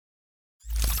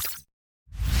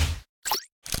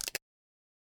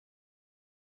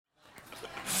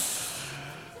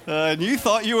And you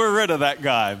thought you were rid of that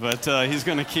guy, but he's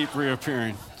going to keep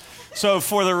reappearing. So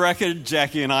for the record,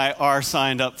 Jackie and I are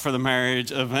signed up for the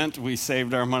marriage event. We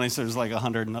saved our money, so there's like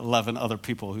 111 other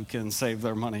people who can save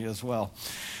their money as well.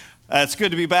 It's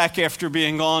good to be back after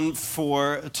being gone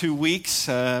for 2 weeks.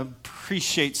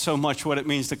 Appreciate so much what it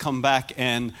means to come back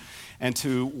and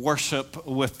to worship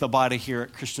with the body here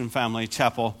at Christian Family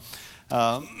Chapel.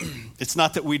 It's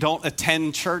not that we don't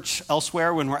attend church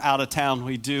elsewhere when we're out of town.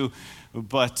 We do,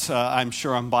 but I'm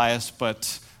sure I'm biased,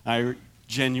 but I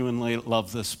genuinely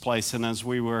love this place. And as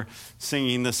we were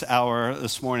singing this hour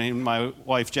this morning, my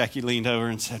wife Jackie leaned over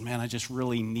and said, "Man, I just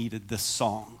really needed this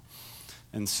song."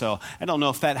 And so I don't know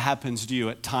if that happens to you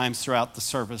at times throughout the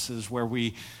services where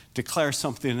we declare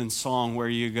something in song where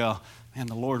you go, "Man,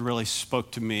 the Lord really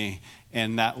spoke to me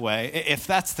in that way." If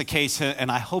that's the case,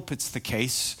 and I hope it's the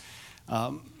case,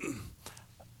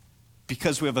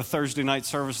 because we have a Thursday night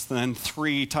service, then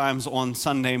 3 times on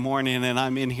Sunday morning, and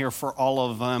I'm in here for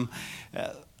all of them,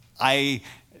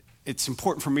 it's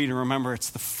important for me to remember it's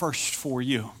the first for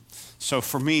you. So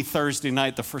for me, Thursday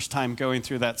night, the first time going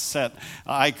through that set,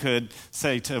 I could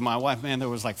say to my wife, "Man, there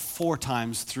was like 4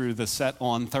 times through the set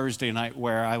on Thursday night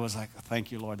where I was like,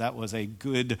 thank you, Lord, that was a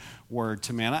good word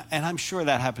to me." And I'm sure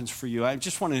that happens for you. I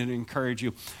just wanted to encourage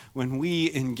you, when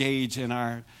we engage in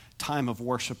our time of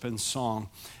worship and song,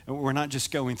 and we're not just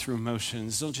going through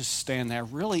motions. Don't just stand there.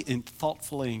 Really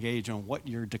thoughtfully engage on what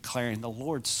you're declaring. The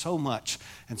Lord so much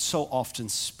and so often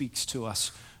speaks to us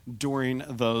during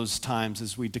those times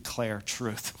as we declare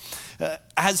truth.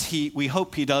 We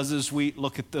hope he does as we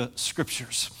look at the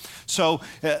scriptures. So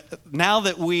now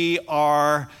that we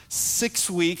are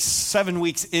 7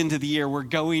 weeks into the year, we're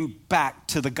going back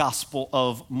to the Gospel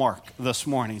of Mark this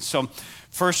morning. So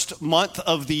first month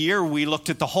of the year, we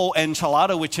looked at the whole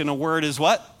enchilada, which in a word is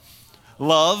what?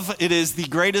 Love. It is the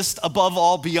greatest, above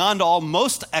all, beyond all,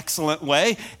 most excellent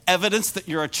way. Evidence that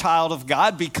you're a child of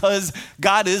God, because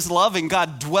God is love and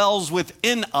God dwells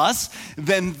within us.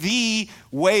 Then the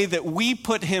way that we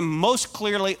put him most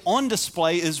clearly on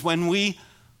display is when we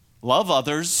love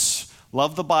others,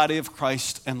 love the body of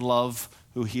Christ, and love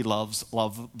who he loves,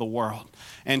 love the world.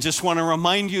 And just want to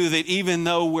remind you that even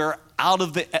though we're out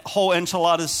of the whole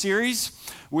enchilada series,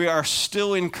 we are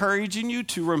still encouraging you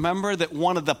to remember that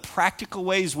one of the practical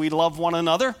ways we love one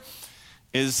another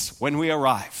is when we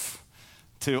arrive.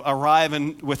 To arrive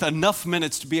and with enough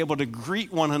minutes to be able to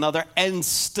greet one another and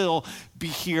still be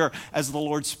here as the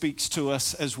Lord speaks to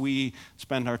us as we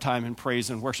spend our time in praise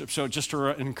and worship. So just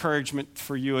an encouragement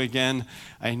for you again.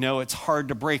 I know it's hard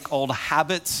to break old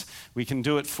habits. We can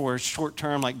do it for a short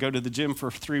term, like go to the gym for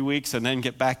 3 weeks and then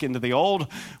get back into the old.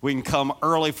 We can come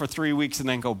early for 3 weeks and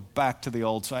then go back to the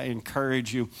old. So I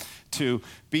encourage you to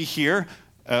be here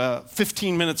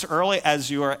 15 minutes early as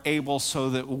you are able, so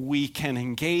that we can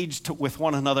engage with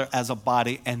one another as a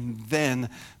body and then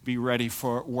be ready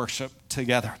for worship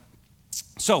together.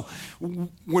 So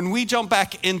when we jump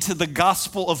back into the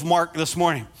Gospel of Mark this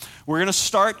morning, we're going to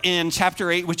start in chapter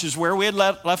 8, which is where we had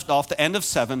left off, the end of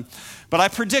 7. But I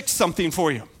predict something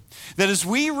for you. That as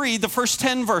we read the first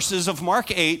 10 verses of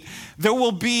Mark 8, there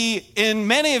will be in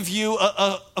many of you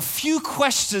a few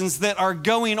questions that are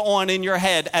going on in your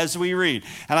head as we read.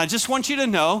 And I just want you to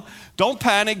know, don't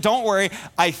panic, don't worry.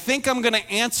 I think I'm going to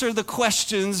answer the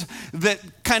questions that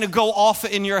kind of go off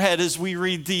in your head as we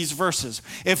read these verses.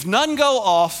 If none go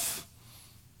off,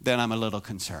 then I'm a little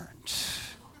concerned.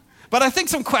 But I think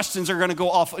some questions are going to go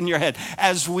off in your head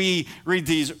as we read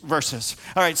these verses.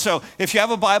 All right, so if you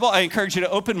have a Bible, I encourage you to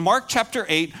open Mark chapter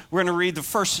 8. We're going to read the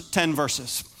first 10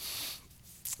 verses.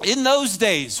 In those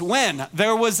days, when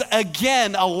there was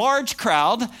again a large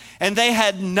crowd and they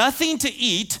had nothing to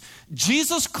eat,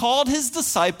 Jesus called his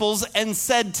disciples and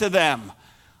said to them,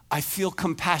 "I feel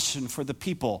compassion for the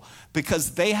people,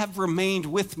 because they have remained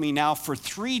with me now for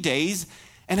 3 days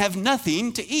and have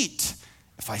nothing to eat.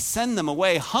 If I send them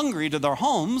away hungry to their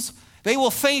homes, they will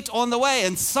faint on the way,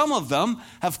 and some of them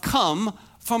have come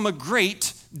from a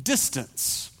great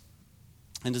distance."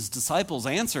 And his disciples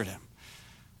answered him,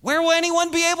 "Where will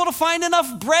anyone be able to find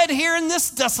enough bread here in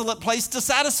this desolate place to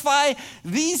satisfy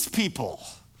these people?"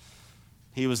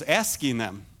 He was asking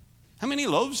them, "How many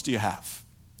loaves do you have?"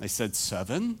 They said,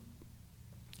 7.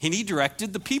 And he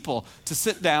directed the people to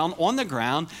sit down on the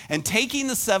ground, and taking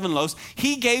the 7 loaves,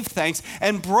 he gave thanks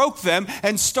and broke them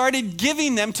and started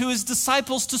giving them to his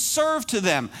disciples to serve to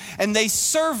them. And they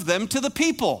served them to the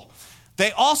people.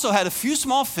 They also had a few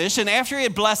small fish, and after he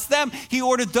had blessed them, he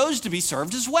ordered those to be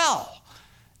served as well.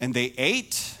 And they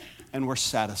ate and were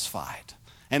satisfied.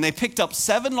 And they picked up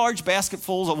 7 large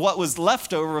basketfuls of what was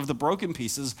left over of the broken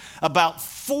pieces. About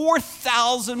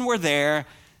 4,000 were there,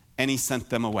 and he sent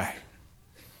them away.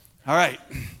 All right,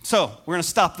 so we're going to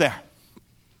stop there.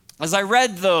 As I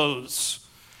read those,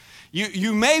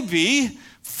 you may be,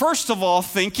 first of all,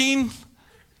 thinking,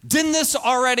 didn't this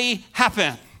already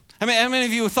happen? I mean, how many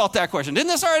of you thought that question? Didn't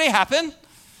this already happen?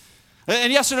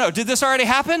 And yes or no, did this already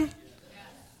happen?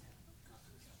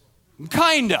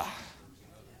 Kinda.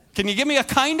 Can you give me a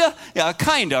kinda? Yeah,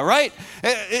 kinda, right?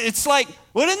 It's like,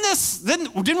 well,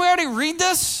 didn't we already read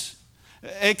this?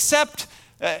 Except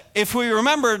if we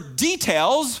remember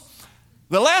details,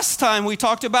 the last time we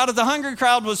talked about it, the hungry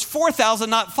crowd was 4,000,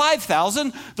 not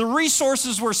 5,000. The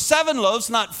resources were 7 loaves,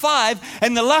 not 5,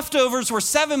 and the leftovers were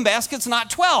 7 baskets, not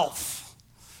 12.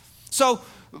 So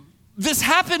this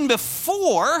happened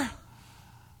before,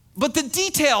 but the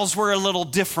details were a little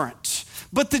different.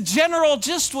 But the general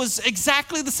gist was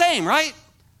exactly the same, right?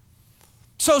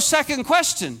 So second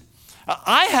question,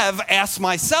 I have asked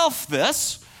myself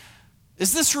this,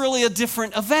 is this really a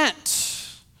different event?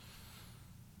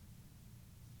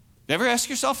 You ever ask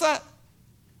yourself that?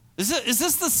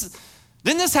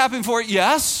 Didn't this happen before?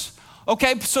 Yes.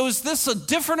 Okay, so is this a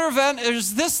different event? Or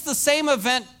is this the same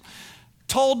event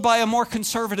told by a more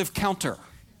conservative counter?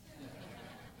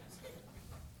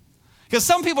 Because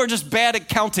some people are just bad at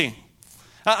counting.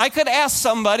 I could ask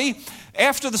somebody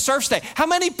after the surf stay, how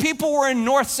many people were in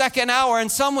North second hour? And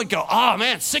some would go, oh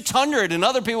man, 600. And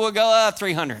other people would go,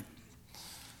 300.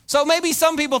 So maybe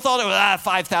some people thought it was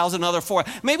 5,000, other 4.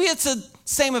 Maybe it's the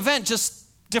same event, just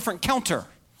different counter.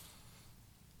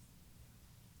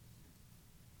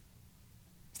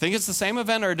 Think it's the same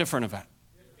event or a different event?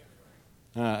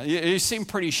 You seem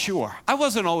pretty sure. I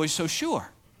wasn't always so sure.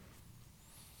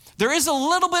 There is a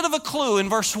little bit of a clue in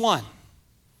verse 1.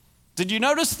 Did you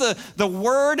notice the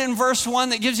word in verse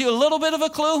 1 that gives you a little bit of a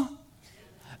clue?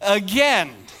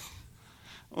 Again.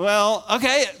 Well,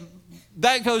 okay,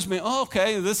 that goes me,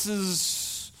 okay, this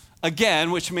is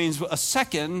again, which means a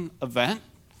second event.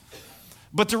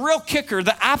 But the real kicker,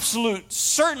 the absolute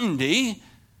certainty,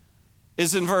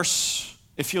 is in verse,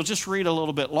 if you'll just read a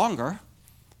little bit longer,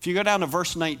 if you go down to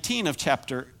verse 19 of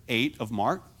chapter 8 of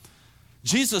Mark,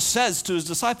 Jesus says to his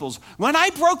disciples, when I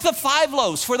broke the 5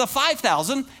 loaves for the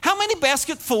 5,000, how many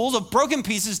basketfuls of broken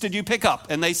pieces did you pick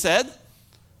up? And they said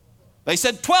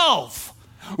 12.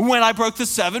 When I broke the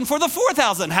 7 for the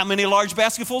 4,000, how many large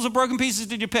basketfuls of broken pieces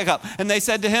did you pick up? And they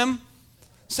said to him,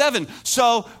 7.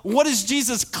 So what is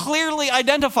Jesus clearly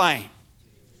identifying?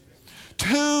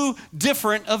 2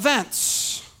 different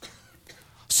events.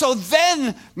 So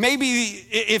then maybe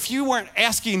if you weren't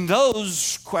asking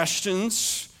those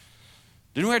questions,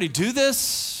 didn't we already do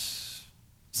this?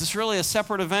 Is this really a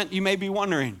separate event? You may be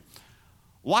wondering,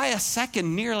 why a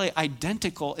second nearly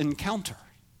identical encounter?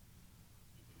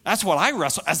 That's what I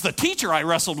wrestled. As the teacher, I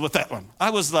wrestled with that one.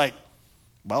 I was like,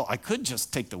 well, I could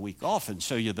just take the week off and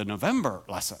show you the November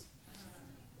lesson.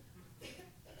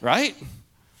 Right?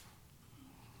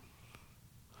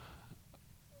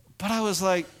 But I was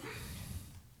like,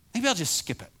 maybe I'll just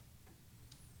skip it.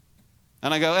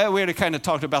 And I go, we already kind of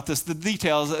talked about this. The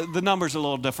details, the numbers are a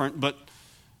little different, but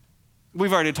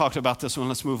we've already talked about this one.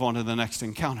 Let's move on to the next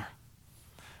encounter.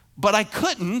 But I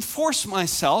couldn't force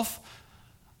myself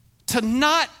to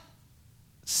not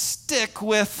stick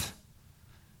with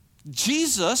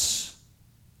Jesus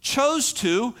chose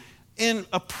to, in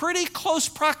a pretty close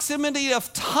proximity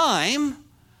of time,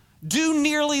 do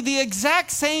nearly the exact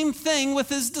same thing with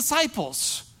his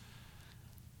disciples.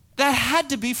 That had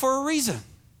to be for a reason.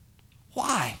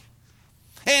 Why?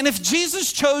 And if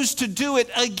Jesus chose to do it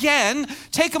again,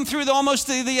 take them through almost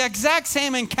the exact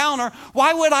same encounter,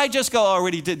 why would I just go, I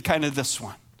already did kind of this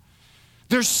one?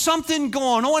 There's something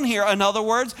going on here, in other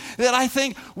words, that I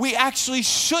think we actually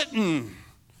shouldn't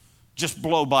just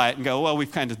blow by it and go, well,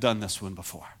 we've kind of done this one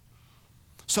before.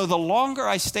 So the longer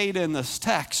I stayed in this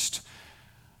text,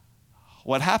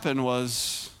 what happened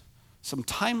was some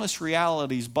timeless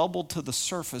realities bubbled to the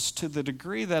surface to the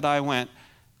degree that I went,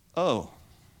 oh,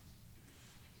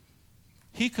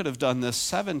 he could have done this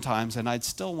 7 times and I'd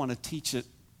still want to teach it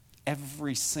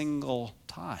every single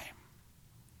time.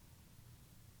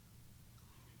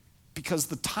 Because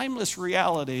the timeless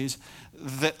realities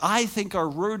that I think are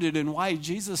rooted in why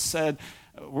Jesus said,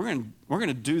 we're going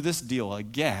to do this deal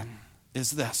again,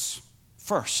 is this.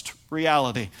 First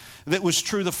reality that was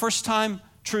true the first time,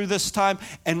 true this time,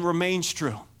 and remains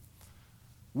true.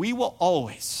 We will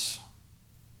always,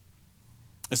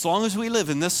 as long as we live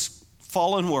in this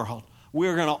fallen world,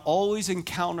 we're going to always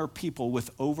encounter people with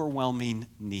overwhelming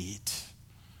need.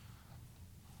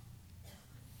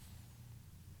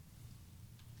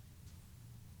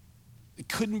 It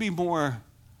couldn't be more,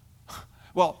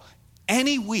 well,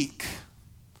 any week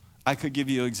I could give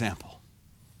you an example.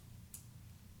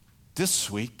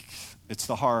 This week, it's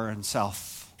the horror in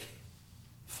South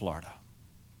Florida.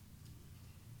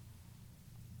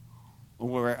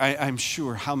 Where I'm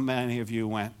sure how many of you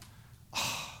went,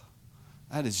 oh,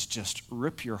 that is just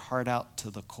rip your heart out to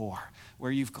the core.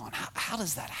 Where you've gone, how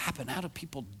does that happen? How do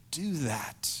people do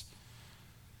that?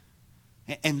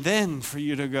 And then for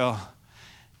you to go,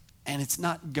 and it's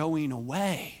not going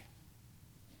away.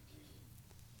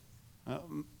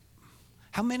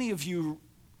 How many of you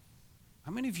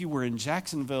were in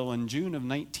Jacksonville in June of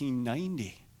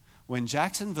 1990 when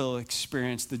Jacksonville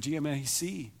experienced the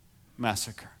GMAC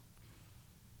massacre?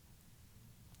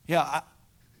 Yeah,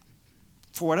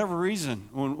 for whatever reason,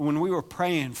 when we were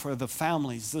praying for the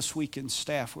families this week in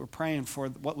staff, we were praying for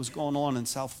what was going on in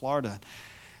South Florida.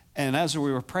 And as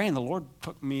we were praying, the Lord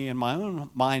took me in my own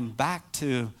mind back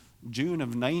to June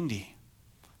of 90,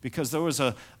 because there was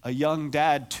a young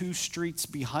dad 2 streets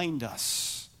behind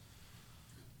us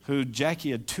who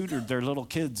Jackie had tutored their little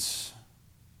kids,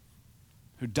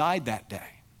 who died that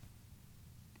day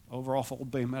over off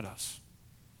Old Bay Meadows.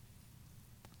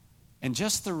 And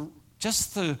just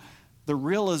the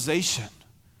realization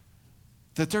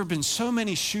that there have been so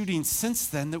many shootings since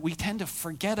then that we tend to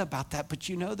forget about that. But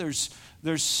you know, there's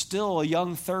still a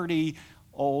young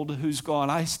 30-old who's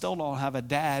gone, I still don't have a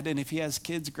dad. And if he has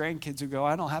kids, grandkids who go,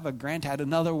 I don't have a granddad.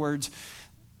 In other words,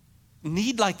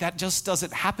 need like that just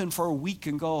doesn't happen for a week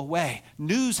and go away.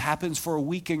 News happens for a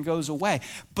week and goes away.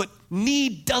 But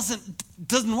need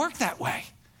doesn't work that way.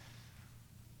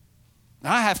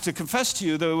 Now, I have to confess to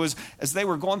you, there was, as they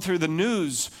were going through the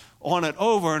news on it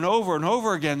over and over and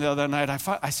over again the other night,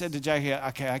 I said to Jackie,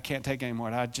 okay, I can't take any more.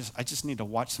 I just need to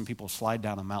watch some people slide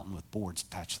down a mountain with boards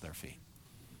attached to their feet.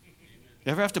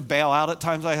 You ever have to bail out at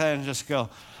times like that and just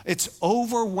go, it's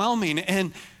overwhelming.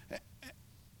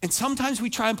 And sometimes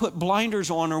we try and put blinders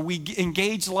on, or we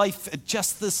engage life at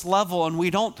just this level and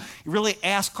we don't really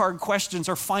ask hard questions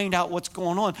or find out what's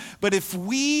going on. But if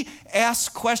we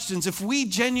ask questions, if we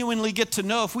genuinely get to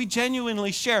know, if we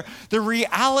genuinely share, the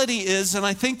reality is, and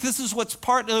I think this is what's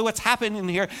partly what's happening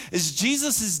here, is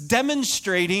Jesus is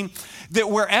demonstrating that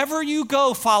wherever you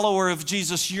go, follower of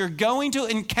Jesus, you're going to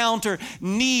encounter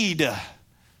need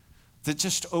that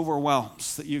just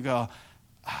overwhelms, that you go,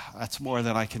 that's more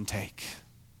than I can take.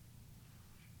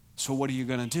 So what are you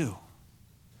going to do?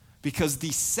 Because the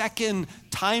second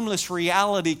timeless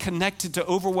reality connected to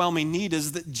overwhelming need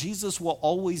is that Jesus will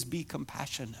always be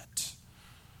compassionate.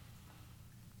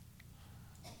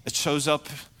 It shows up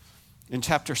in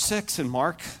chapter 6 in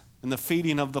Mark, in the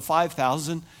feeding of the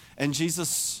 5,000, and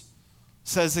Jesus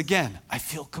says again, I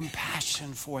feel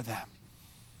compassion for them.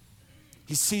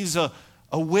 He sees a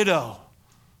widow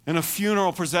in a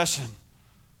funeral procession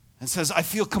and says, I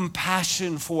feel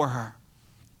compassion for her.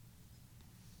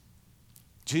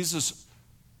 Jesus,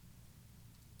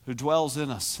 who dwells in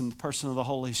us in the person of the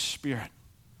Holy Spirit,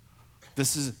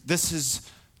 this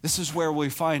is where we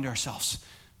find ourselves,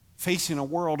 facing a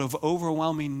world of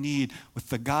overwhelming need with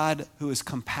the God who is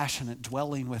compassionate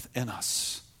dwelling within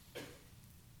us.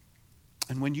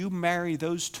 And when you marry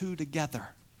those two together,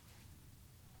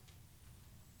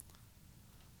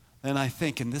 then I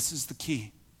think, and this is the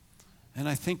key, and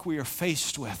I think we are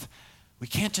faced with, we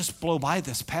can't just blow by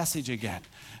this passage again.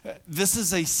 This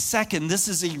is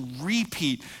a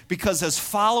repeat, because as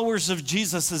followers of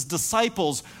Jesus, as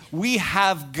disciples, we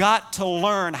have got to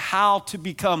learn how to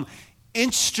become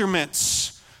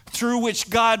instruments through which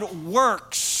God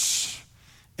works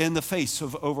in the face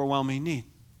of overwhelming need.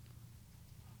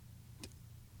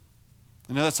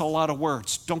 I know that's a lot of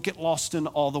words. Don't get lost in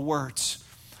all the words.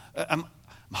 I'm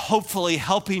hopefully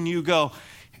helping you go,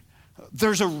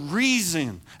 there's a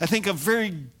reason, I think a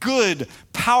very good,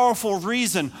 powerful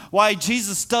reason why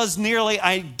Jesus does nearly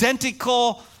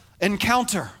identical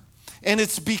encounter. And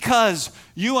it's because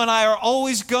you and I are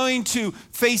always going to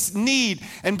face need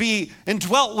and be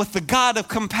indwelt with the God of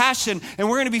compassion. And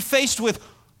we're going to be faced with,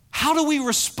 how do we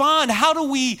respond? How do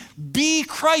we be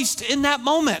Christ in that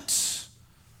moment?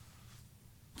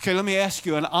 Okay, let me ask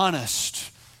you an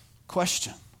honest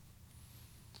question.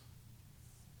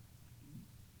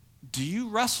 Do you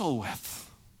wrestle with,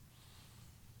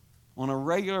 on a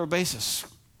regular basis,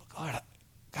 God,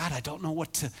 I don't know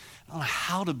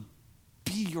how to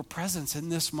be your presence in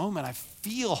this moment. I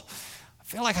feel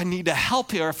like I need to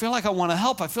help here. I feel like I want to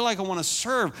help. I feel like I want to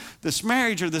serve this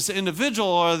marriage or this individual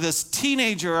or this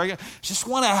teenager. I just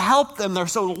want to help them. They're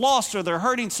so lost or they're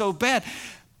hurting so bad.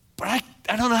 But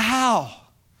I don't know how.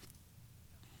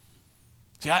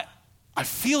 See, I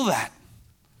feel that.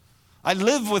 I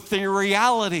live with the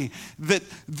reality that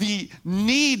the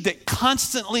need that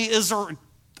constantly is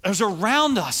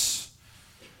around us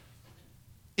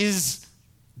is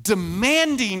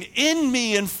demanding in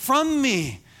me and from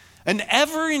me an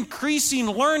ever-increasing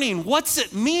learning. What's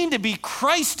it mean to be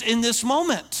Christ in this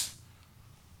moment?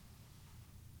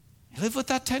 You live with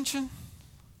that tension?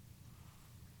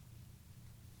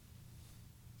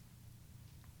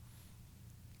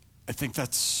 I think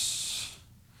that's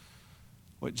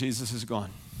what Jesus is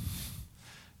going.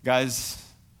 Guys,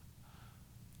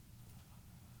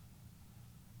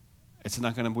 it's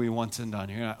not going to be once and done.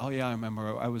 You're gonna, oh yeah, I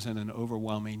remember I was in an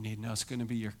overwhelming need. No, it's going to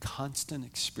be your constant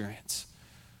experience.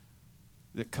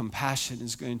 That compassion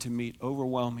is going to meet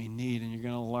overwhelming need, and you're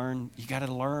going to learn, you got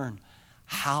to learn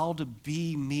how to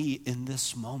be me in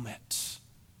this moment.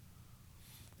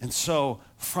 And so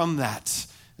from that,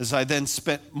 as I then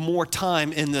spent more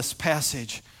time in this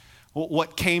passage,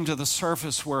 what came to the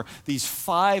surface were these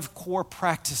 5 core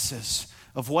practices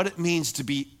of what it means to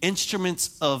be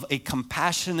instruments of a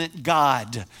compassionate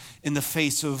God in the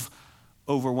face of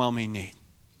overwhelming need.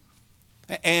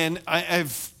 And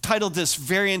I've titled this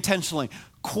very intentionally,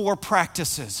 Core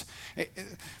Practices.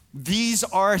 These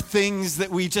are things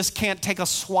that we just can't take a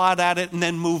swat at it and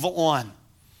then move on.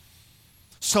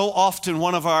 So often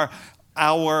one of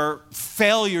our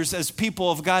failures as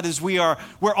people of God is we're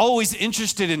always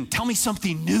interested in, tell me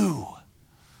something new,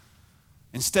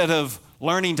 instead of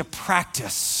learning to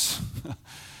practice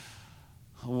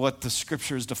what the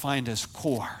scripture is defined as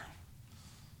core.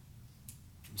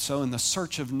 So in the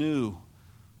search of new,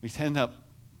 we end up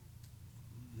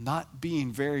not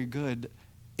being very good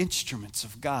instruments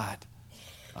of God,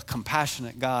 a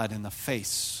compassionate God in the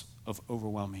face of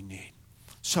overwhelming need.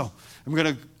 So I'm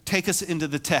going to take us into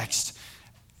the text,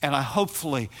 and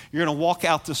hopefully you're going to walk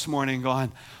out this morning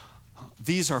going,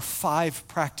 these are 5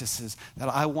 practices that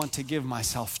I want to give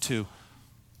myself to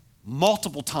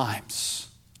multiple times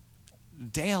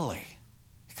daily,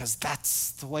 because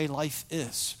that's the way life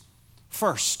is.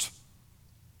 First,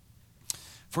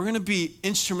 if we're going to be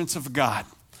instruments of God,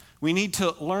 we need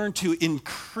to learn to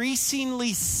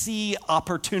increasingly see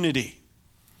opportunity,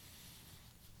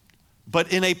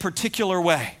 but in a particular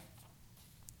way.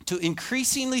 To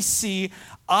increasingly see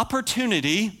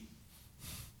opportunity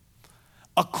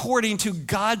according to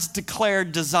God's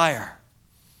declared desire.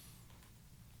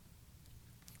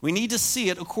 We need to see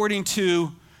it according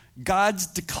to God's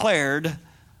declared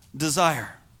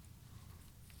desire.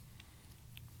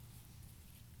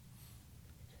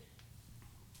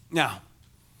 Now,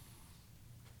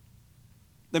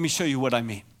 let me show you what I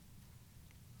mean.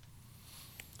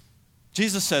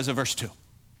 Jesus says in verse 2,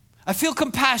 I feel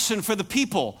compassion for the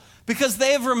people because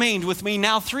they have remained with me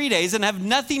now 3 days and have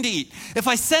nothing to eat. If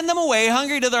I send them away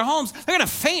hungry to their homes, they're going to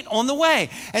faint on the way.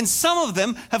 And some of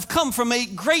them have come from a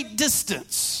great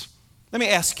distance. Let me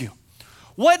ask you,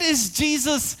 what is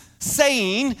Jesus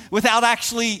saying without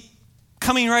actually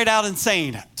coming right out and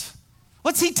saying it?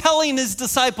 What's he telling his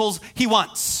disciples he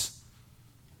wants?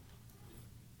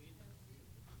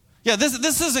 Yeah,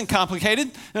 this isn't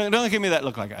complicated. Don't give me that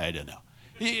look like I don't know.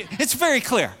 It's very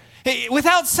clear.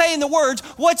 Without saying the words,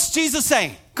 what's Jesus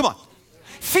saying? Come on.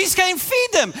 Feast came, feed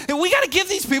them. We got to give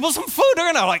these people some food.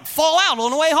 They're going to fall out on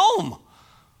the way home.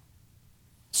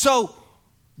 So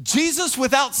Jesus,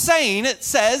 without saying it,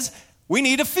 says we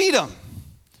need to feed them.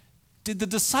 Did the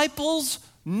disciples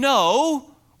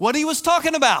know what he was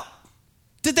talking about?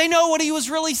 Did they know what he was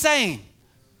really saying?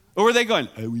 Or were they going,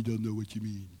 we don't know what you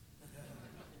mean?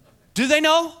 Do they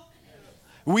know?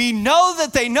 We know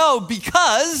that they know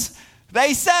because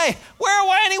they say, where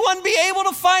will anyone be able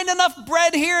to find enough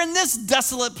bread here in this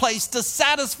desolate place to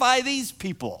satisfy these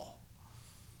people?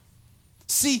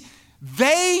 See,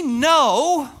 they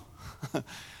know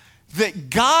that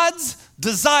God's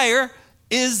desire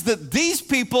is that these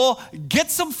people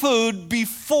get some food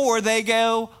before they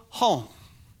go home.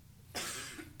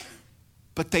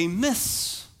 But they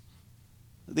miss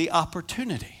the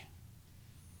opportunity.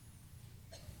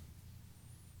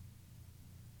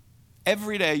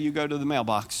 Every day you go to the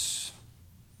mailbox,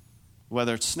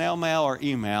 whether it's snail mail or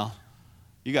email,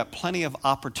 you got plenty of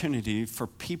opportunity for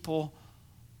people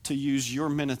to use your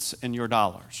minutes and your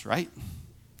dollars, right?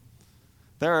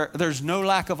 There's no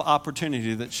lack of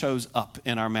opportunity that shows up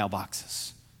in our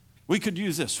mailboxes. We could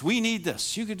use this. We need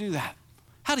this. You could do that.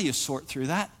 How do you sort through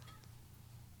that?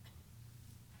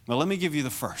 Well, let me give you the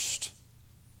first.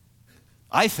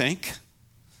 I think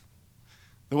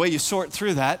the way you sort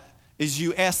through that is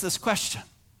you ask this question.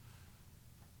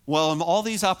 Well, in all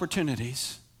these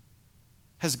opportunities,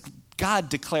 has God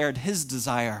declared his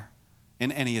desire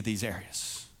in any of these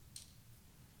areas?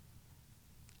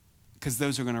 Because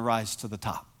those are going to rise to the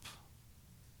top.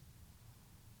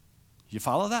 You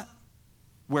follow that?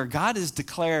 Where God has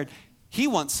declared He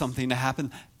wants something to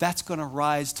happen that's going to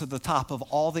rise to the top of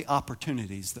all the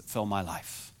opportunities that fill my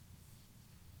life.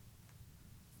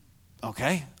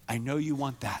 Okay? I know you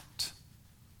want that.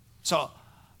 So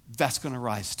that's going to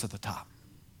rise to the top.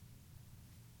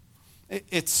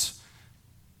 It's,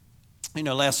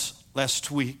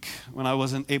 last week when I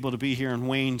wasn't able to be here and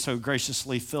Wayne so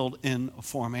graciously filled in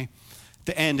for me, at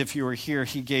the end, if you were here,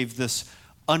 he gave this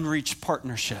unreached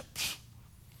partnership.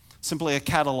 Simply a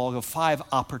catalog of 5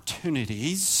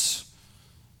 opportunities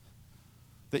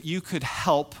that you could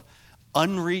help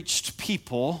unreached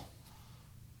people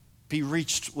be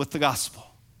reached with the gospel.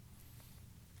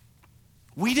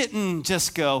 We didn't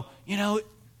just go, wouldn't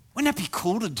that be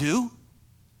cool to do?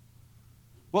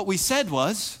 What we said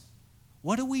was,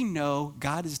 what do we know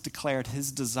God has declared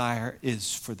his desire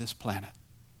is for this planet?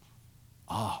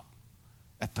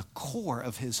 At the core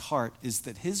of his heart is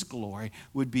that his glory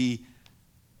would be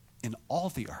in all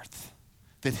the earth,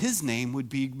 that his name would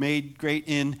be made great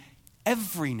in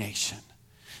every nation,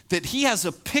 that he has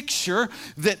a picture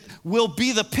that will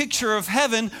be the picture of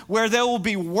heaven where there will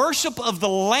be worship of the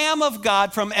Lamb of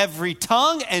God from every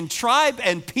tongue and tribe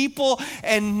and people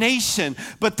and nation.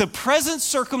 But the present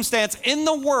circumstance in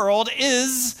the world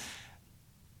is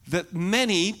that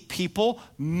many people,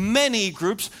 many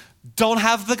groups don't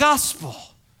have the gospel.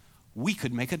 We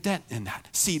could make a dent in that.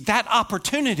 See, that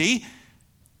opportunity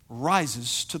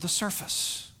rises to the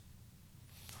surface.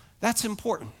 That's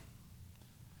important.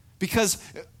 Because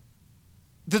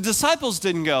the disciples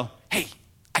didn't go, hey,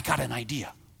 I got an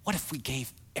idea. What if we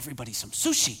gave everybody some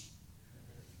sushi?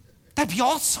 That'd be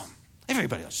awesome.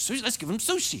 Everybody else, sushi, let's give them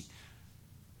sushi.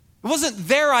 It wasn't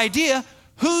their idea.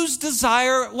 Whose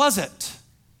desire was it?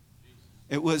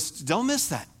 It was, don't miss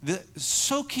that.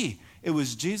 So key. It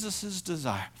was Jesus'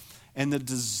 desire. And the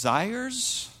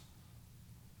desires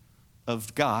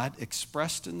of God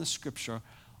expressed in the scripture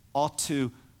ought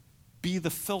to be the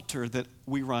filter that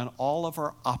we run all of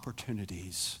our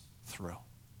opportunities through.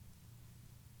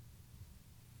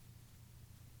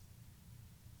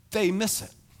 They miss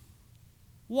it.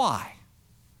 Why?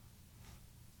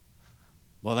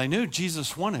 Well, they knew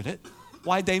Jesus wanted it.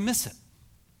 Why'd they miss it?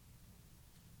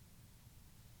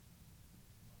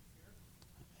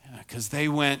 Because they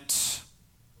went,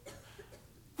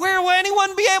 where will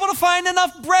anyone be able to find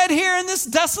enough bread here in this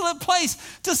desolate place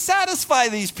to satisfy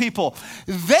these people?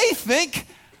 They think,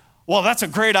 well, that's a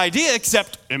great idea,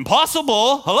 except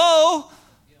impossible. Hello?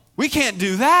 We can't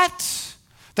do that.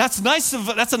 That's a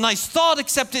nice thought,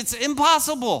 except it's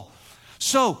impossible.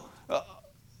 So,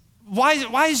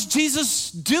 why is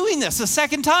Jesus doing this a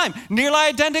second time? Nearly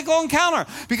identical encounter.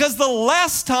 Because the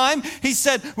last time he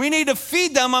said, we need to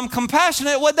feed them, I'm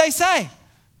compassionate, what'd they say?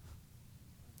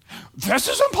 This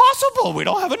is impossible. We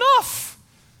don't have enough.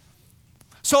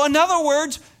 So in other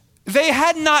words, they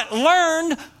had not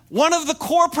learned one of the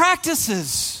core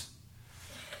practices.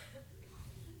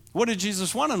 What did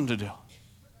Jesus want them to do?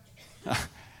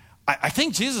 I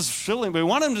think Jesus really, we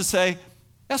want him to say,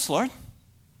 yes, Lord.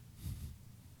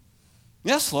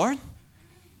 Yes, Lord.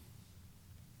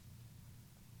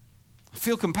 I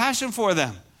feel compassion for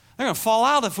them. They're going to fall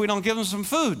out if we don't give them some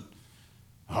food.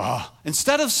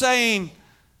 Instead of saying,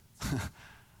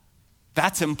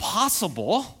 that's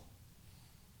impossible,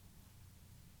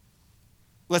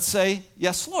 let's say,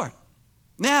 yes, Lord.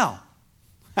 Now,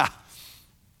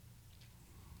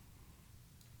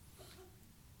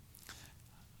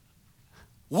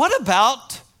 what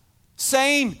about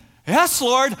saying, yes,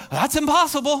 Lord, that's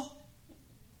impossible?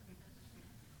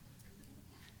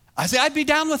 I say, I'd be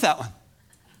down with that one.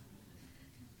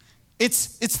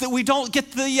 It's that we don't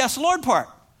get the yes, Lord part.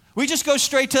 We just go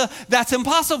straight to, that's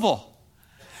impossible.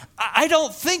 I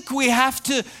don't think we have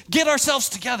to get ourselves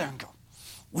together and go,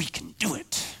 we can do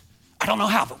it. I don't know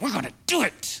how, but we're going to do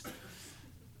it.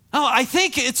 No, I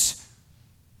think it's,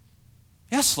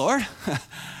 yes, Lord,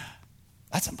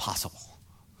 that's impossible.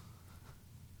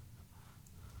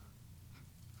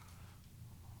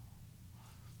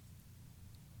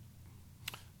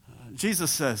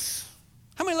 Jesus says,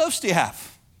 how many loaves do you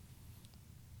have?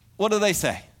 What do they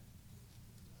say?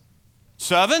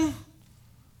 7?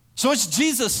 So what's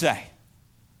Jesus say?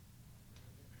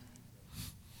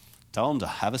 Tell them to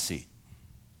have a seat.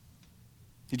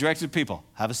 He directed people,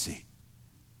 have a seat.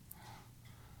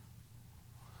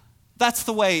 That's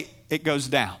the way it goes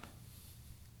down.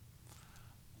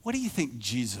 What do you think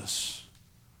Jesus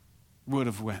would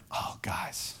have went, oh,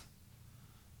 guys,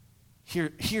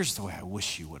 here's the way I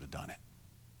wish you would have done it.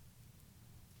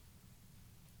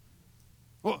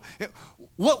 Well,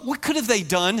 what could have they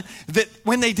done that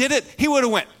when they did it, he would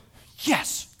have went,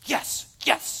 yes, yes,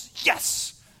 yes,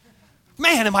 yes.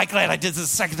 Man, am I glad I did this the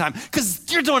second time,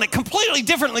 because you're doing it completely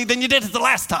differently than you did it the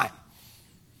last time.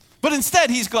 But instead,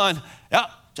 he's going, yeah,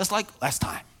 just like last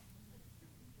time.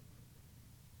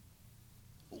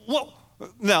 Well,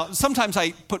 now, sometimes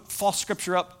I put false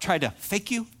scripture up, try to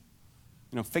fake you.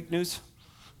 Fake news.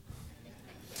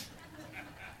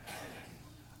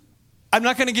 I'm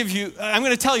not going to give you, I'm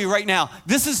going to tell you right now,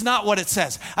 this is not what it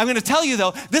says. I'm going to tell you,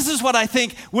 though, this is what I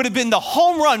think would have been the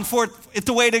home run for it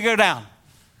the way to go down.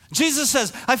 Jesus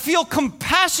says, I feel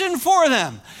compassion for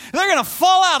them. They're going to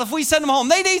fall out if we send them home.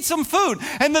 They need some food.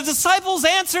 And the disciples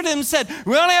answered him and said,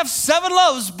 we only have 7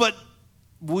 loaves, but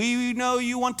we know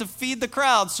you want to feed the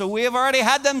crowd, so we have already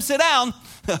had them sit down.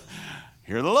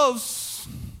 Here are the loaves.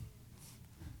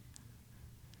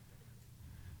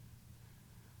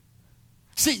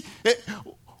 See,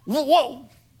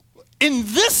 in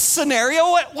this scenario,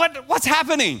 what's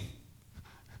happening?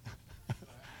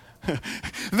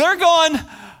 They're going,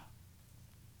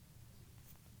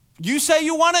 you say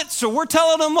you want it, so we're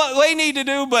telling them what they need to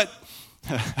do, but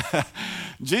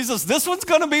Jesus, this one's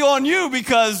going to be on you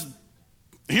because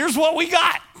here's what we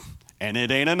got, and it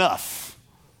ain't enough.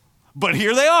 But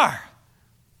here they are.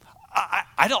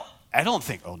 I don't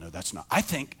think, oh no, that's not.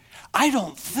 I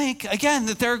don't think, again,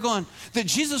 that they're going, that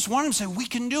Jesus wanted them to say, we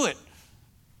can do it.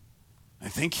 I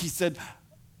think he said,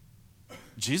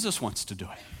 Jesus wants to do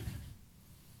it.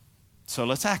 So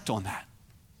let's act on that.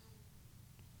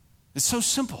 It's so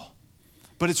simple,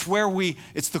 but it's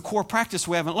the core practice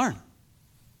we haven't learned.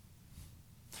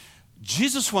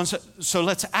 Jesus wants it, so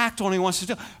let's act on what he wants to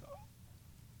do.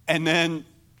 And then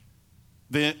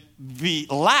the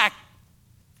lack,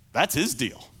 that's his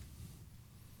deal.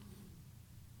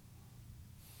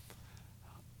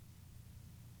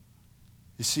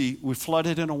 You see, we're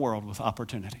flooded in a world with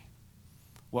opportunity.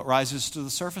 What rises to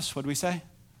the surface? What do we say?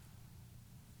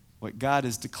 What God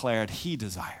has declared he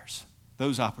desires.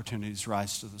 Those opportunities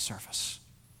rise to the surface.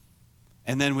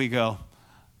 And then we go,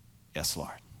 yes,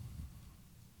 Lord.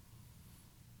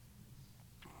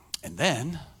 And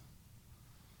then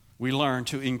we learn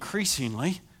to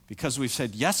increasingly, because we've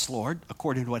said, yes, Lord,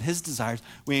 according to what his desires,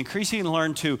 we increasingly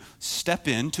learn to step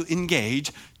in, to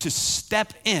engage, to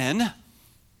step in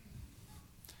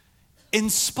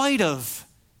spite of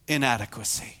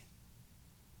inadequacy.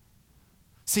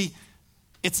 See,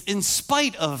 it's in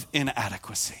spite of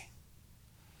inadequacy.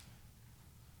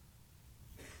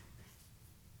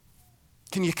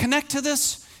 Can you connect to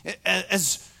this?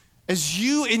 As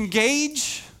you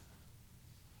engage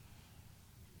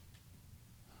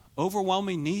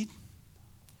overwhelming need,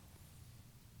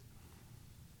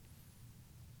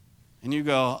 and you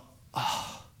go,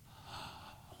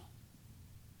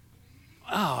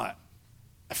 I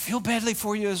feel badly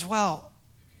for you as well.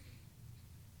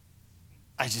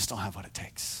 I just don't have what it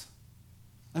takes.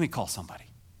 Let me call somebody.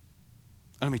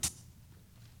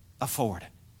 I'll forward it.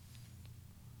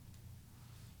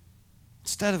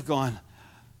 Instead of going,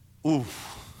 ooh,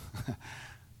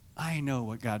 I know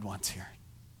what God wants here.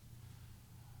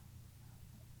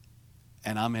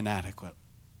 And I'm inadequate.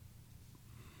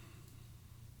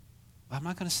 I'm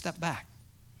not going to step back.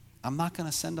 I'm not going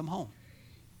to send them home.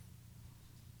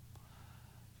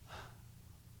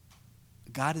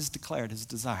 God has declared his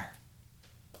desire.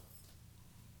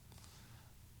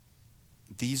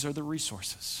 These are the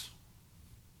resources.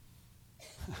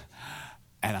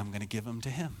 And I'm going to give them to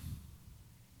him.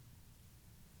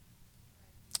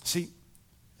 See,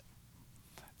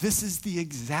 this is the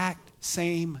exact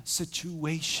same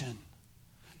situation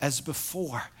as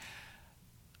before.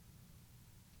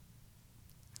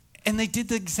 And they did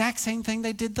the exact same thing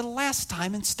they did the last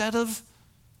time instead of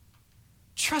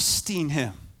trusting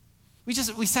him. We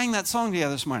sang that song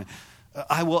together this morning.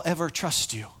 I will ever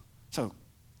trust you. So,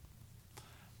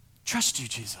 trust you,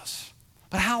 Jesus.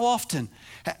 But how often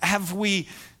have we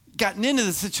gotten into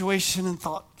the situation and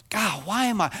thought, God, why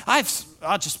am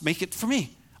I'll just make it for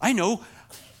me. I know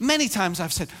many times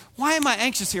I've said, why am I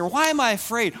anxious here? Why am I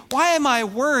afraid? Why am I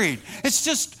worried? It's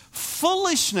just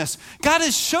foolishness. God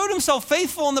has showed himself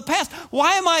faithful in the past.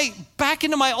 Why am I back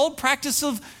into my old practice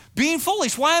of being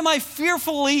foolish? Why am I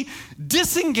fearfully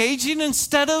disengaging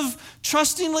instead of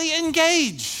trustingly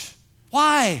engage?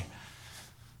 Why?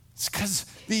 It's because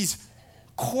these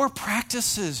core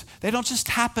practices, they don't just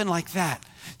happen like that.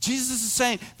 Jesus is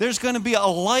saying there's going to be a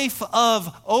life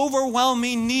of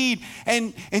overwhelming need,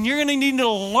 and you're going to need to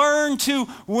learn to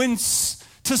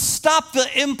stop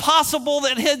the impossible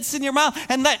that hits in your mouth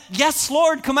and that yes,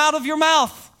 Lord, come out of your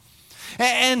mouth.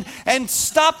 And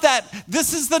stop that.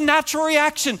 This is the natural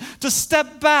reaction, to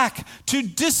step back, to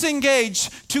disengage,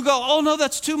 to go, oh no,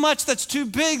 that's too much, that's too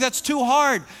big, that's too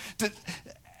hard. To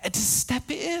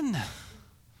step in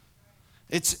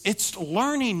It's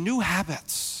learning new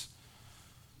habits.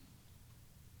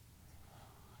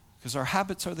 Because our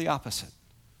habits are the opposite.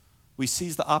 We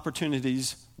seize the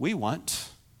opportunities we want.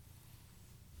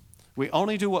 We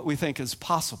only do what we think is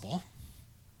possible.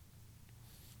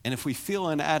 And if we feel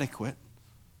inadequate,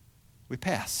 we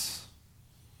pass.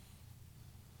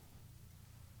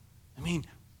 I mean,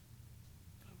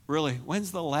 really,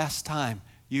 when's the last time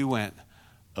you went,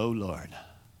 "Oh Lord,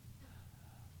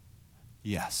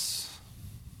 yes"?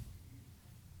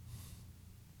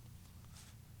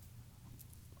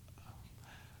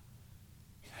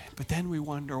 But then we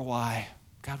wonder why.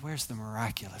 God, where's the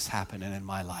miraculous happening in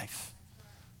my life?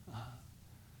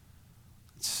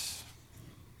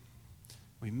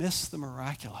 We miss the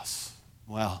miraculous.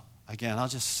 Well, again, I'll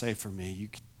just say for me,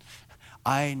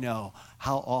 I know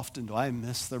how often do I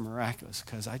miss the miraculous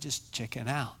because I just chicken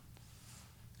out.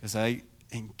 Because I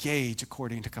engage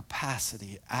according to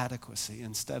capacity, adequacy,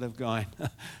 instead of going,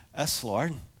 "Yes,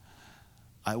 Lord,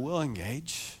 I will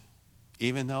engage,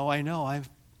 even though I know I'm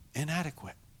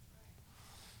inadequate."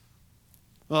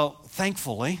 Well,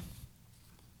 thankfully,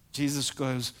 Jesus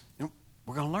goes,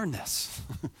 we're going to learn this.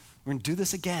 We're going to do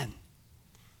this again.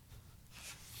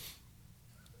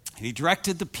 And he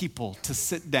directed the people to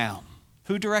sit down.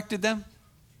 Who directed them?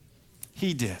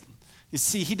 He did. You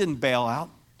see, he didn't bail out.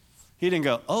 He didn't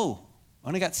go, "Oh,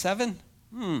 only got 7?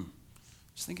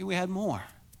 Just thinking we had more."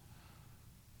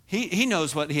 He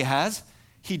knows what he has.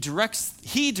 He directs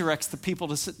the people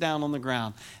to sit down on the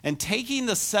ground. And taking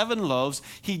the 7 loaves,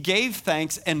 he gave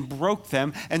thanks and broke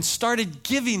them and started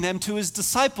giving them to his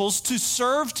disciples to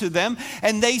serve to them,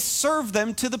 and they served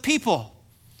them to the people.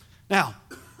 Now,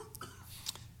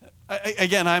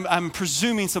 again, I'm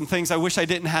presuming some things I wish I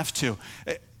didn't have to.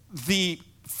 The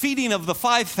feeding of the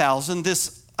 5,000,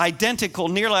 this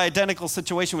nearly identical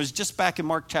situation was just back in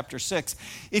Mark chapter 6.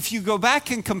 If you go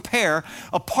back and compare,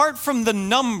 apart from the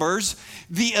numbers,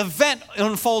 the event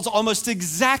unfolds almost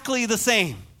exactly the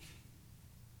same.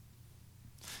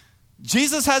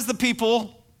 Jesus has the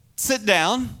people sit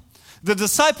down. The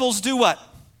disciples do what?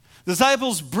 The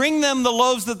disciples bring them the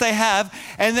loaves that they have,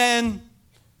 and then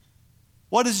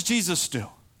what does Jesus do?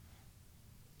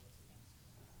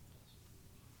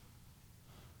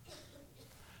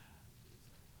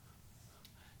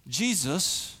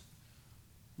 Jesus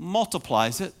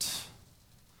multiplies it,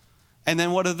 and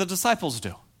then what do the disciples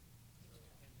do?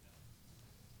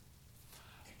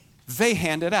 They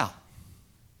hand it out.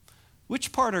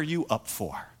 Which part are you up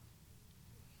for?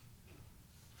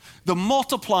 The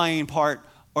multiplying part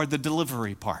or the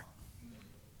delivery part?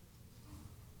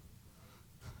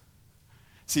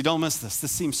 See, don't miss this.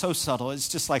 This seems so subtle. It's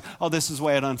just like, oh, this is the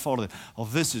way it unfolded. Oh,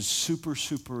 this is super,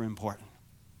 super important.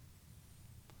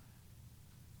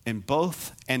 In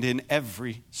both and in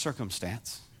every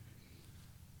circumstance,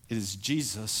 it is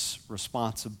Jesus'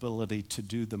 responsibility to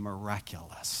do the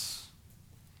miraculous.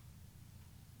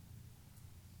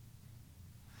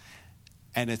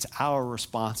 And it's our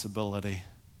responsibility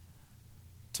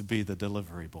to be the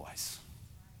delivery boys.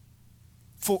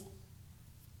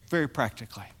 Very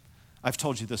practically. I've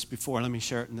told you this before. Let me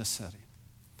share it in this setting.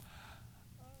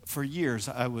 For years,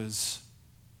 I was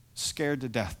scared to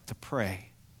death to pray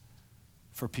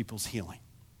for people's healing.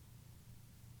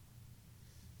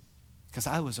 Because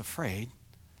I was afraid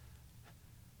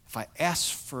if I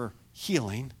asked for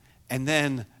healing and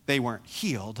then they weren't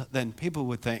healed, then people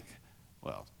would think,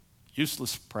 well,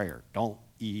 useless prayer. Don't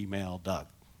email Doug.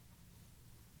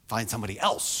 Find somebody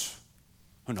else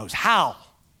who knows how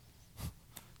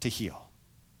to heal.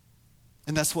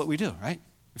 And that's what we do, right?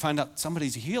 We find out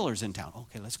somebody's healer's in town.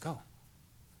 Okay, let's go.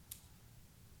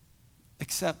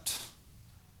 Except,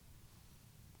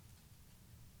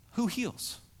 who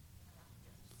heals?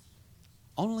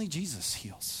 Only Jesus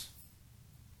heals.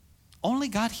 Only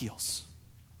God heals.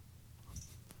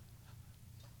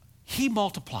 He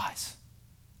multiplies.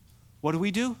 What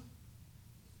do?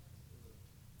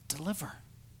 Deliver.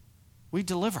 We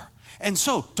deliver. And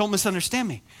so, don't misunderstand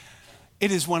me.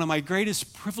 It is one of my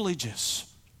greatest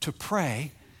privileges to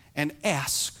pray and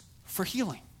ask for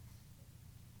healing.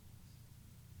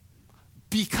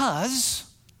 Because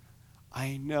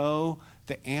I know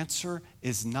the answer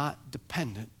is not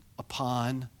dependent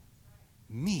upon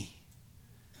me.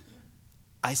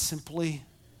 I simply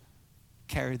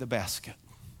carry the basket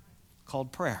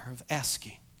called prayer of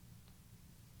asking.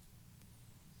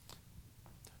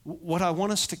 What I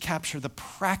want us to capture, the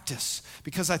practice,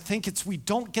 because I think we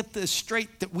don't get this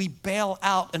straight that we bail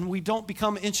out and we don't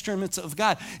become instruments of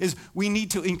God, is we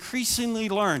need to increasingly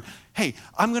learn, hey,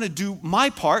 I'm going to do my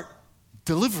part,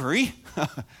 delivery,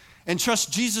 and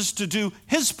trust Jesus to do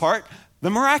his part,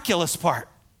 the miraculous part.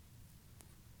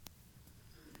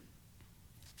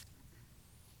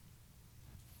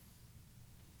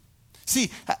 See,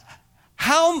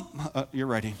 you're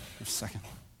ready. Just a second.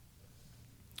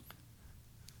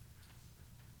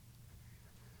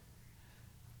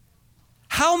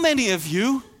 How many of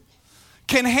you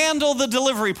can handle the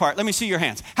delivery part? Let me see your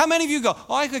hands. How many of you go,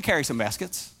 I could carry some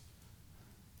baskets?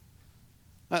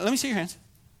 Let me see your hands.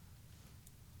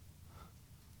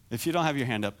 If you don't have your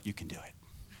hand up, you can do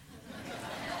it.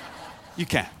 You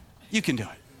can. You can do it.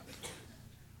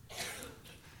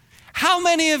 How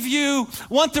many of you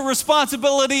want the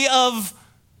responsibility of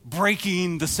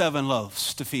breaking the 7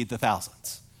 loaves to feed the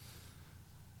thousands?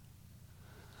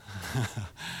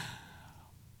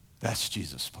 That's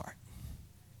Jesus' part.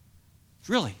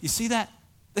 Really, you see that?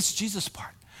 That's Jesus'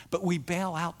 part. But we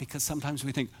bail out because sometimes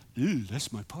we think,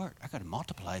 that's my part. I got to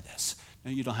multiply this.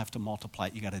 No, you don't have to multiply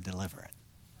it. You got to deliver it.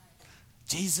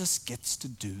 Jesus gets to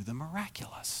do the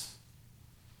miraculous.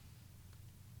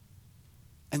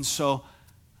 And so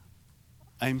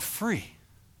I'm free.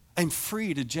 I'm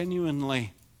free to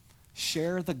genuinely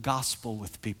share the gospel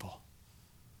with people,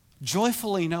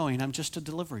 joyfully knowing I'm just a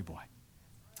delivery boy.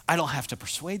 I don't have to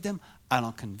persuade them. I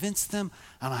don't convince them.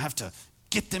 I don't have to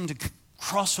get them to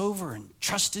cross over and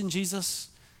trust in Jesus.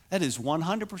 That is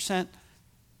 100%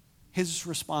 his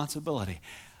responsibility.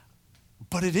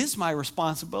 But it is my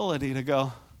responsibility to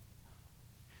go,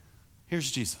 here's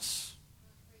Jesus.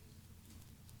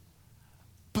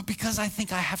 But because I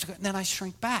think I have to go, then I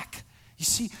shrink back. You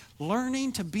see,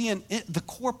 learning to be the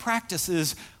core practice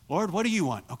is, Lord, what do you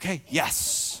want? Okay,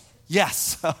 yes.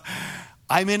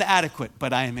 I'm inadequate,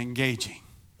 but I am engaging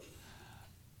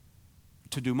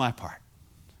to do my part.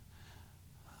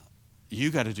 You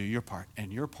got to do your part,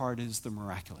 and your part is the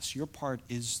miraculous. Your part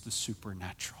is the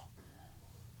supernatural.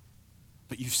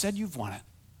 But you've said you've won it,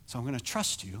 so I'm going to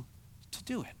trust you to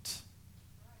do it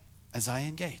as I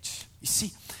engage. You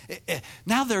see,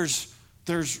 now there's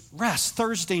rest.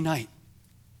 Thursday night,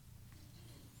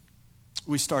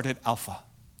 we started Alpha.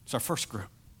 It's our first group.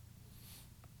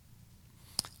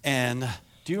 And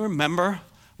do you remember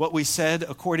what we said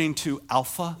according to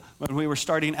Alpha when we were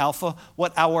starting Alpha?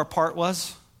 What our part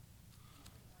was?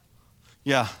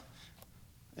 Yeah.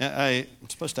 I'm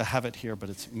supposed to have it here, but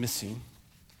it's missing.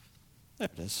 There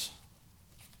it is.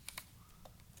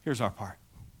 Here's our part.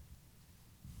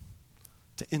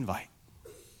 To invite.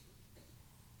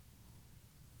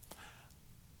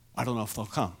 I don't know if they'll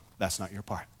come. That's not your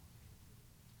part.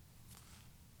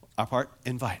 Our part,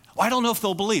 invite. Well, I don't know if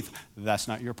they'll believe. That's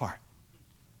not your part.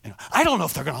 I don't know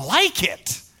if they're going to like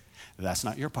it. That's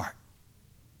not your part.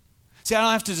 See, I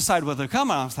don't have to decide whether they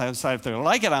come. I don't have to decide if they're going to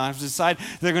like it. I don't have to decide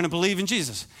if they're going to believe in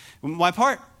Jesus. My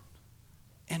part,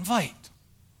 invite.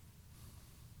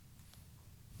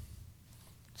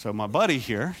 So my buddy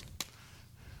here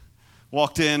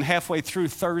walked in halfway through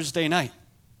Thursday night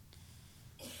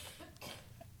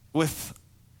with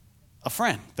a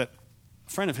friend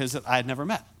of his that I had never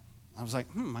met. I was like,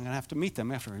 I'm going to have to meet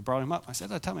them after. He brought him up. I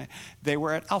said, tell me. They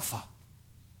were at Alpha.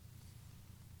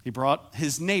 He brought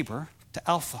his neighbor to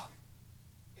Alpha.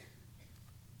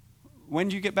 When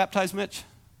did you get baptized, Mitch? It's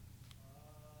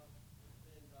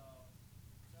been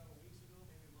several weeks ago,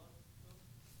 maybe a month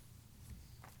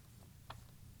ago.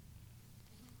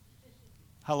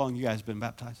 How long you guys been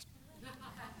baptized?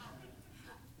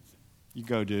 You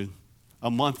go, dude. A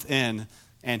month in,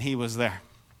 and he was there.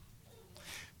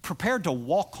 Prepared to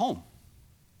walk home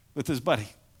with his buddy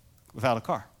without a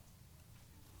car.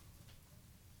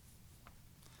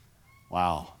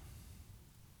 Wow.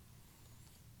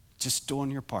 Just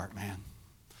doing your part, man.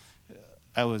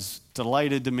 I was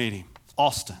delighted to meet him.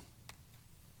 Austin.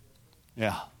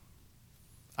 Yeah.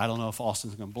 I don't know if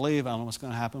Austin's going to believe. I don't know what's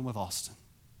going to happen with Austin.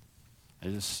 I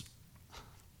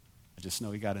just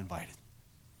know he got invited.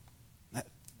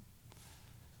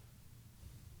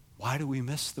 Why do we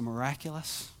miss the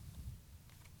miraculous?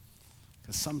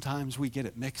 Because sometimes we get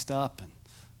it mixed up and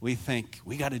we think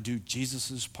we got to do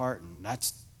Jesus' part and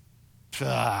that's...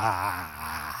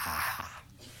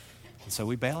 And so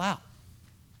we bail out.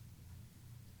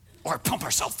 Or pump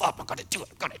ourselves up. I'm going to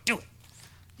do it.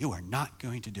 You are not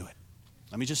going to do it.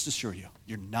 Let me just assure you,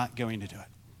 you're not going to do it.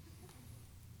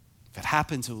 If it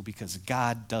happens, it will be because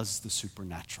God does the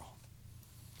supernatural.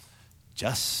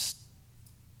 Just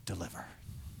deliver.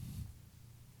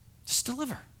 Just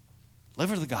deliver.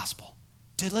 Deliver the gospel.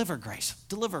 Deliver grace.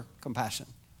 Deliver compassion.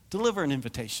 Deliver an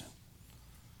invitation.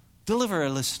 Deliver a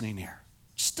listening ear.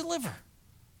 Just deliver.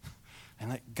 And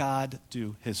let God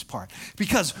do his part.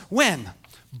 Because when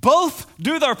both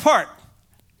do their part,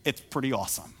 it's pretty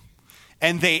awesome.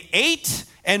 And they ate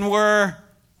and were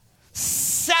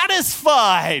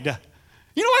satisfied.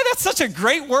 You know why that's such a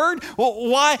great word? Well,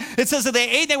 why? It says that they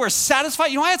ate, they were satisfied.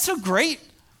 You know why that's so great?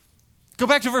 Go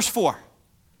back to verse 4.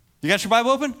 You got your Bible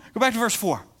open? Go back to verse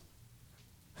 4.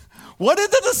 What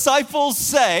did the disciples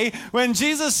say when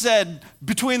Jesus said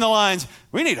between the lines,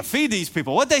 we need to feed these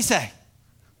people? What'd they say?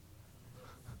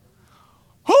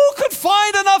 Who could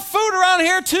find enough food around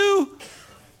here to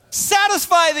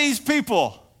satisfy these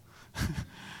people?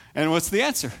 And what's the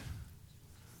answer?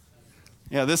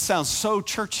 Yeah, this sounds so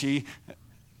churchy,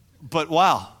 but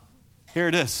wow, here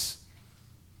it is.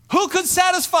 Who could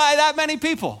satisfy that many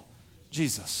people?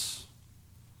 Jesus.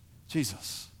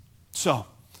 Jesus. So,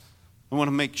 I want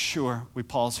to make sure we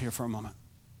pause here for a moment.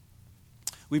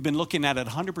 We've been looking at it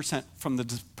 100% from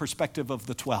the perspective of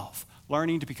the 12,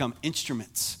 learning to become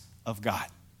instruments of God.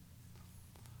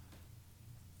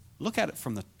 Look at it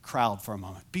from the crowd for a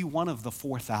moment. Be one of the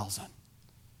 4,000.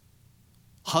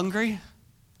 Hungry,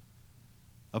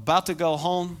 about to go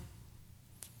home,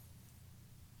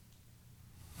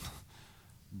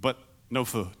 but no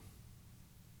food.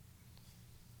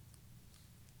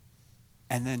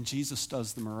 And then Jesus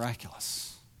does the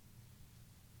miraculous.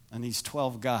 And these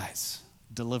 12 guys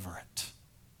deliver it.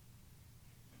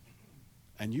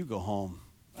 And you go home,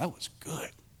 that was good.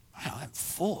 Wow, I'm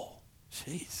full.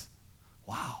 Jeez.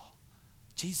 Wow.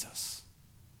 Jesus.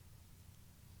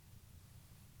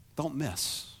 Don't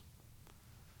miss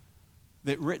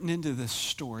that written into this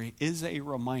story is a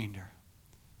reminder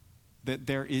that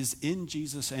there is in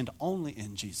Jesus and only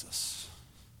in Jesus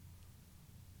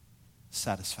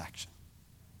satisfaction.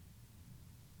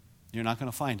 You're not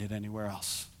going to find it anywhere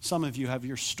else. Some of you have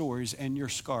your stories and your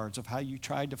scars of how you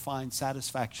tried to find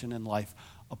satisfaction in life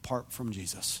apart from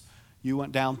Jesus. You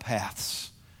went down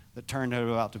paths that turned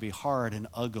out to be hard and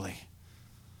ugly.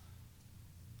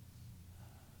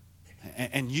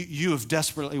 And you have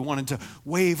desperately wanted to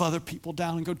wave other people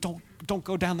down and go, don't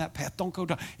go down that path. Don't go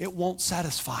down. It won't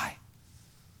satisfy.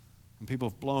 And people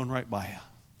have blown right by you.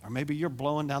 Or maybe you're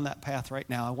blowing down that path right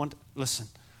now. Listen,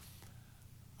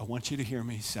 I want you to hear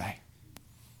me say,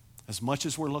 as much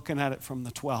as we're looking at it from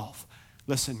the 12,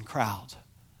 listen, crowd,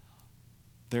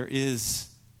 there is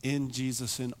in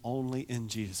Jesus and only in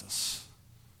Jesus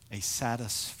a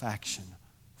satisfaction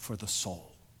for the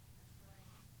soul.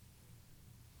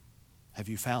 Have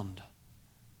you found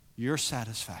your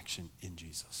satisfaction in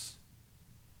Jesus?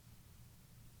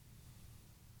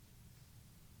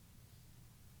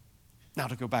 Now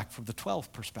to go back from the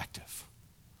 12 perspective.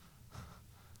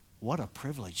 What a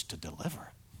privilege to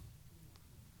deliver.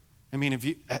 I mean,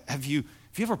 have you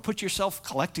ever put yourself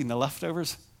collecting the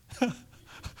leftovers?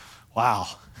 Wow.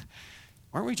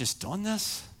 Weren't we just doing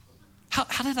this?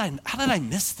 How did I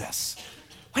miss this?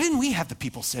 Why didn't we have the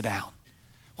people sit down?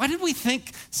 Why did we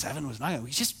think 7 was 9?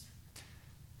 You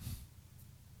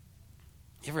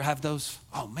ever have those?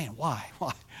 Oh man, why?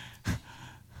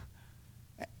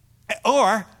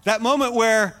 Or that moment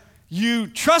where you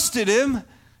trusted him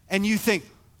and you think,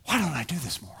 why don't I do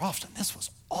this more often? This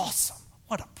was awesome.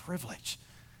 What a privilege.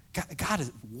 God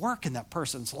is work in that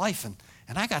person's life, and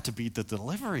I got to be the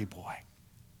delivery boy.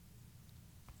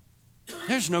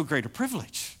 There's no greater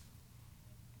privilege.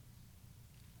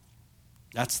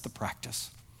 That's the practice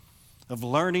of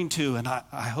learning to, and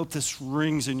I hope this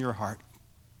rings in your heart,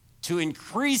 to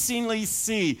increasingly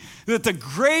see that the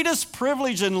greatest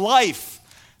privilege in life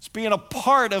is being a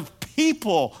part of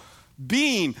people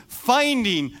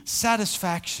finding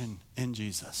satisfaction in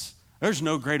Jesus. There's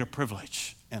no greater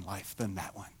privilege in life than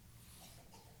that one.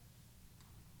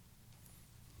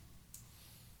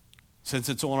 Since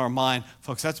it's on our mind,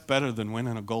 folks, that's better than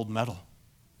winning a gold medal.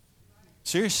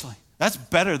 Seriously, that's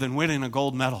better than winning a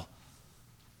gold medal.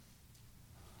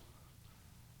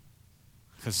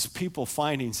 Because people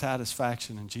finding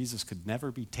satisfaction in Jesus could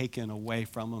never be taken away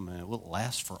from them, and it will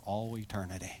last for all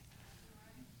eternity.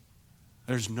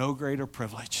 There's no greater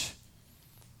privilege.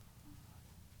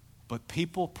 But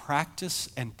people practice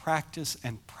and practice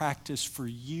and practice for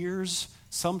years,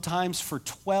 sometimes for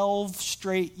 12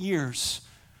 straight years,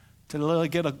 to literally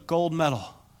get a gold medal.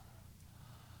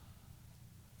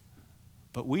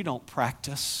 But we don't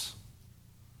practice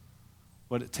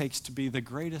what it takes to be the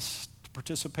greatest, to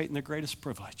participate in the greatest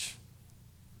privilege.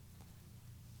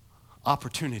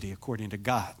 Opportunity according to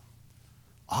God.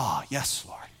 Yes,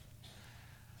 Lord.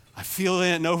 I feel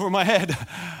it over my head.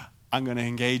 I'm going to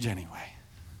engage anyway.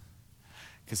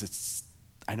 Because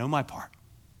I know my part.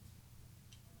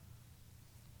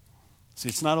 See,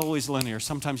 it's not always linear.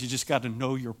 Sometimes you just got to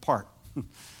know your part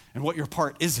and what your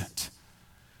part isn't.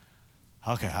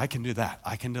 Okay, I can do that.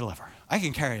 I can deliver. I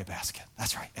can carry a basket.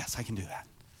 That's right. Yes, I can do that.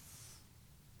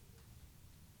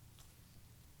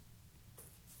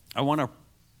 I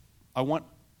want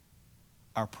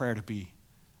our prayer to be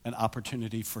an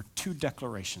opportunity for 2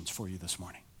 declarations for you this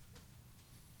morning.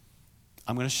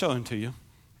 I'm going to show them to you.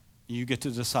 You get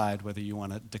to decide whether you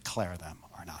want to declare them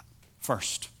or not.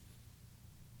 First,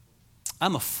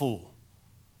 I'm a fool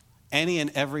any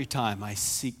and every time I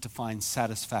seek to find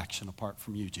satisfaction apart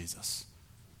from you, Jesus.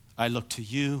 I look to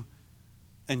you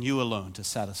and you alone to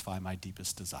satisfy my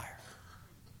deepest desire.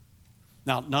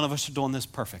 Now, none of us are doing this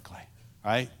perfectly,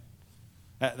 right?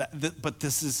 But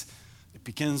it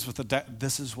begins with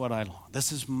this is what I long.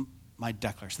 This is my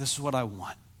declaration. This is what I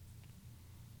want.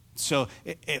 So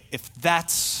if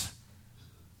that,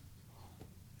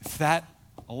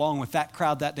 along with that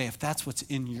crowd that day, if that's what's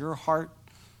in your heart,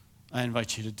 I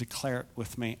invite you to declare it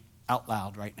with me out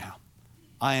loud right now.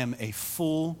 I am a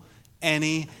fool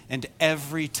any and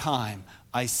every time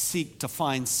I seek to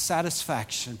find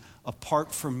satisfaction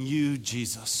apart from you,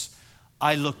 Jesus.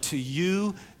 I look to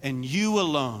you and you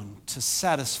alone to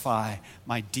satisfy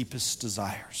my deepest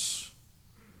desires.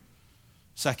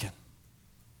 Second,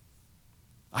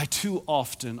 I too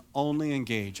often only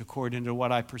engage according to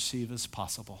what I perceive as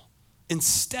possible,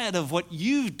 instead of what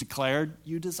you declared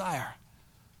you desire.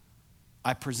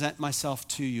 I present myself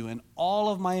to you in all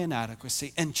of my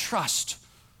inadequacy and trust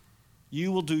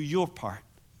you will do your part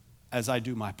as I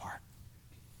do my part.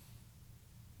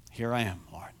 Here I am,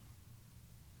 Lord.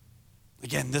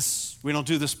 Again, we don't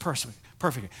do this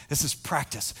perfectly. This is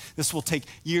practice. This will take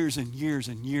years and years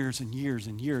and years and years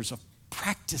and years of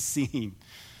practicing.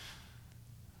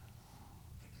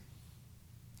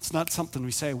 It's not something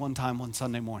we say one time one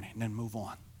Sunday morning and then move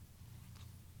on.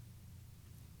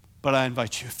 But I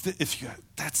invite you, if you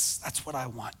that's what I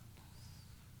want.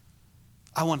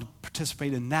 I want to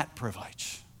participate in that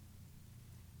privilege.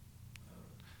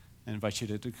 I invite you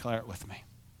to declare it with me.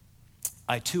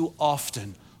 I too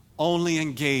often only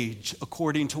engage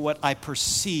according to what I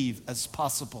perceive as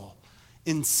possible,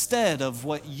 instead of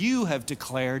what you have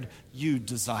declared you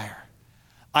desire.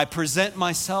 I present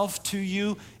myself to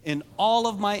you in all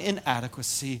of my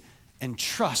inadequacy and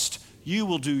trust you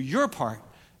will do your part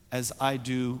as I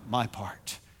do my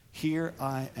part. Here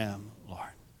I am, Lord.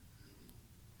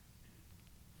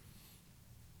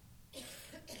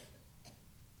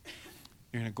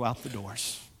 You're going to go out the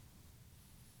doors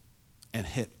and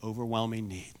hit overwhelming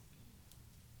need.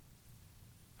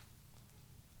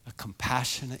 A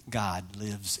compassionate God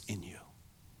lives in you.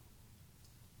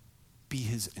 Be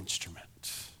his instrument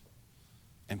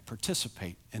and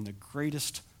participate in the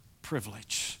greatest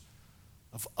privilege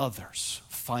of others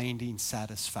finding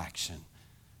satisfaction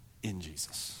in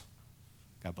Jesus.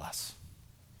 God bless.